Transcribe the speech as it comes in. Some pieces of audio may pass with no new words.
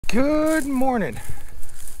Good morning.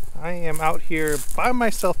 I am out here by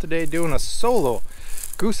myself today doing a solo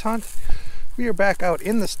goose hunt. We are back out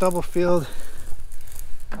in the stubble field.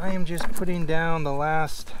 I am just putting down the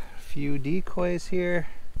last few decoys here.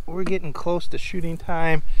 We're getting close to shooting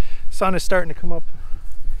time. Sun is starting to come up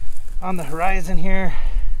on the horizon here.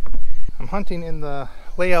 I'm hunting in the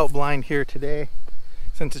layout blind here today.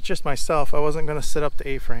 Since it's just myself, I wasn't going to set up the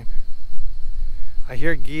A-frame. I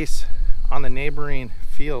hear geese on the neighboring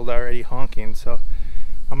field already honking, so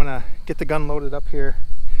I'm gonna get the gun loaded up here,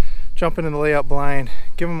 jump into the layout blind,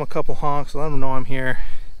 give them a couple honks, let them know I'm here.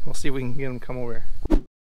 We'll see if we can get them to come over.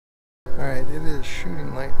 Alright, it is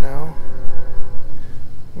shooting light now.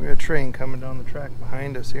 We got a train coming down the track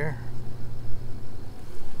behind us here.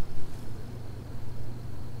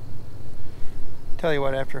 Tell you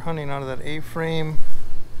what, after hunting out of that A-frame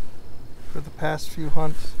for the past few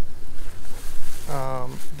hunts,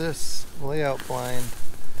 this layout blind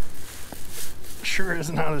sure is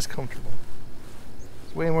not as comfortable.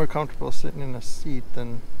 It's way more comfortable sitting in a seat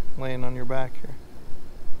than laying on your back here.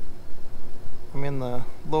 I'm in the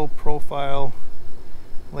low profile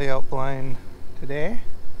layout blind today.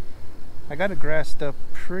 I got it grassed up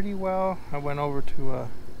pretty well. I went over to a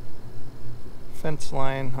fence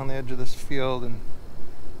line on the edge of this field and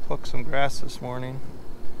plucked some grass this morning.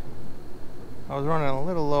 I was running a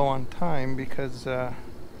little low on time because a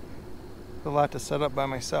lot to set up by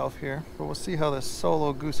myself here, but we'll see how this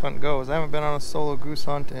solo goose hunt goes. I haven't been on a solo goose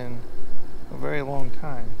hunt in a very long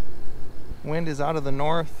time. Wind is out of the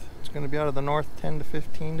north. It's going to be out of the north 10 to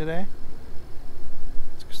 15 today.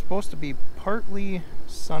 It's supposed to be partly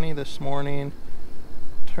sunny this morning,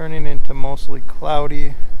 turning into mostly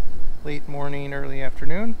cloudy late morning, early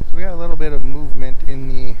afternoon. So we got a little bit of movement in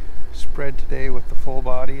the spread today with the full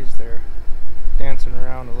bodies. They're dancing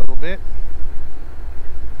around a little bit.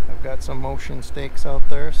 I've got some motion stakes out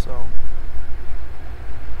there, so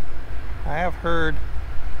I have heard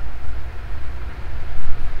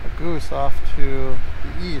a goose off to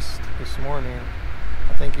the east this morning.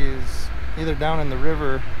 I think he's either down in the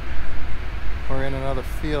river or in another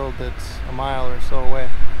field that's a mile or so away.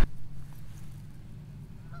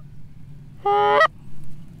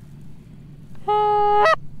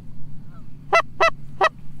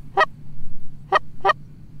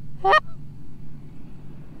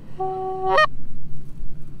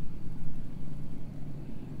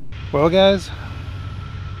 Well guys,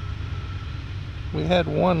 we had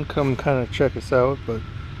one come kind of check us out, but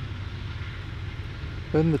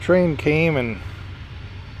then the train came and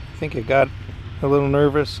I think it got a little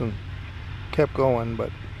nervous and kept going,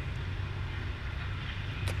 but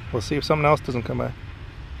we'll see if something else doesn't come by.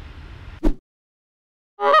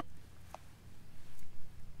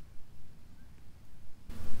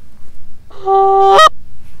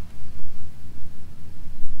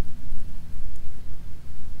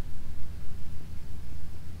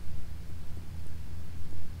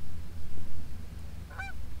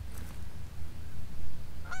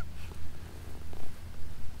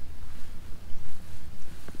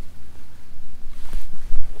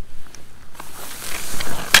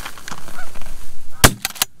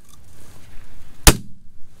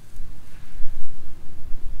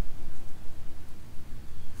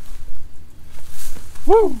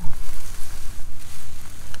 Woo!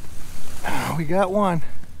 We got one.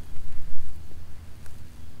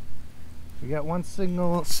 We got one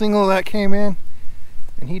single that came in,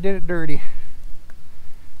 and he did it dirty.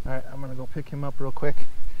 All right, I'm gonna go pick him up real quick.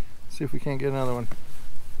 See if we can't get another one.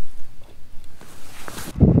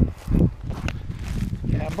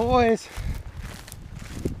 Yeah, boys.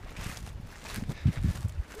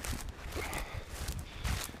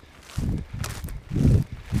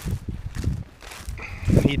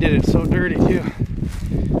 And he did it so dirty too.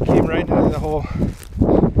 Came right into the hole.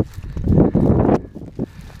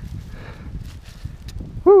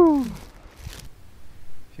 Woo!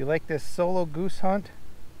 If you like this solo goose hunt,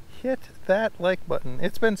 hit that like button.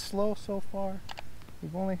 It's been slow so far.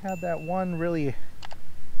 We've only had that one really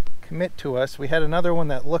commit to us. We had another one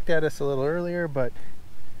that looked at us a little earlier, but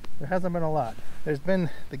there hasn't been a lot. The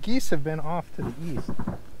geese have been off to the east.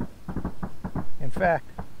 In fact,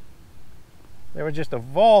 there was just a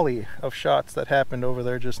volley of shots that happened over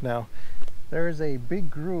there just now. There is a big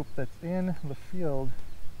group that's in the field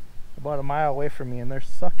about a mile away from me, and they're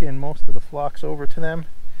sucking most of the flocks over to them.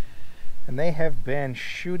 And they have been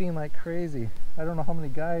shooting like crazy. I don't know how many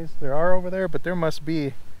guys there are over there, but there must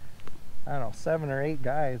be, I don't know, 7 or 8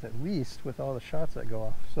 guys at least with all the shots that go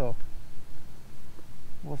off. So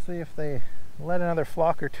we'll see if they let another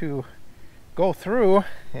flock or two go through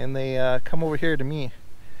and they come over here to me.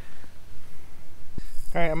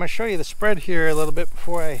 All right, I'm gonna show you the spread here a little bit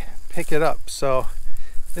before I pick it up. So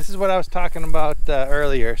this is what I was talking about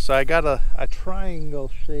earlier. So I got a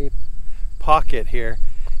triangle shaped pocket here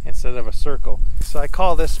instead of a circle. So I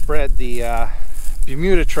call this spread the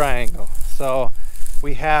Bermuda Triangle. So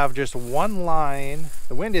we have just one line.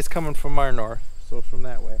 The wind is coming from our north, so from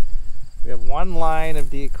that way. We have one line of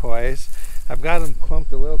decoys. I've got them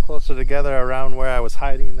clumped a little closer together around where I was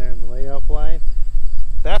hiding there in the layout blind.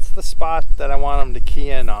 That's the spot that I want them to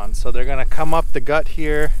key in on. So they're gonna come up the gut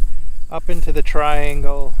here, up into the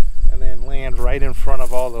triangle, and then land right in front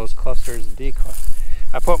of all those clusters of decoys.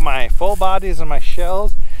 I put my full bodies and my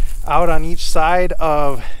shells out on each side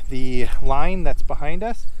of the line that's behind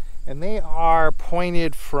us, and they are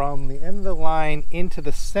pointed from the end of the line into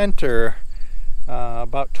the center,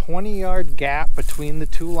 about 20-yard gap between the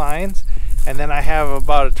two lines, and then I have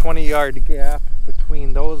about a 20-yard gap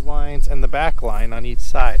between those lines and the back line on each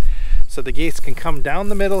side. So the geese can come down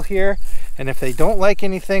the middle here, and if they don't like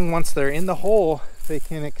anything once they're in the hole, they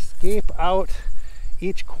can escape out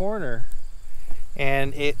each corner,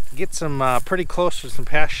 and it gets them pretty close to some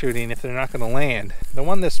pass shooting if they're not going to land. The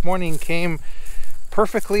one this morning came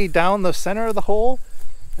perfectly down the center of the hole,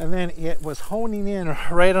 and then it was honing in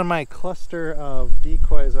right on my cluster of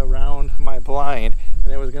decoys around my blind,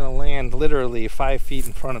 and it was going to land literally 5 feet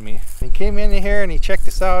in front of me. He came in here and he checked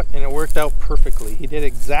this out, and it worked out perfectly. He did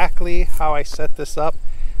exactly how I set this up.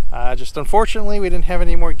 Just unfortunately we didn't have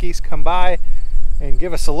any more geese come by and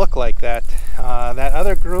give us a look like that. That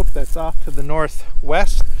other group that's off to the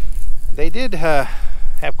northwest, they did have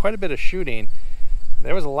quite a bit of shooting.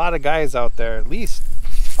 There was a lot of guys out there, at least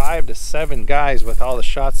 5 to 7 guys with all the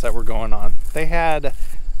shots that were going on. They had,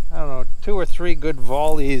 I don't know, 2 or 3 good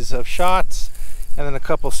volleys of shots, and then a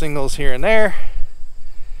couple singles here and there.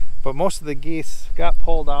 But most of the geese got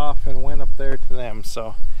pulled off and went up there to them.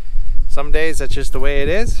 So some days that's just the way it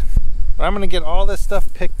is. But I'm gonna get all this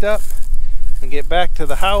stuff picked up and get back to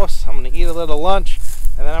the house. I'm gonna eat a little lunch,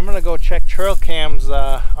 and then I'm gonna go check trail cams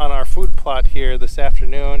on our food plot here this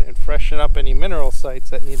afternoon and freshen up any mineral sites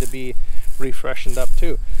that need to be refreshened up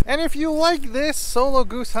too. And if you like this solo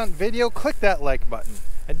goose hunt video, click that like button.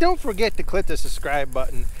 And don't forget to click the subscribe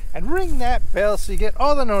button and ring that bell so you get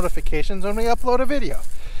all the notifications when we upload a video.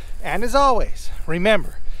 And as always,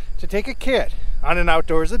 remember to take a kid on an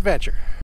outdoors adventure.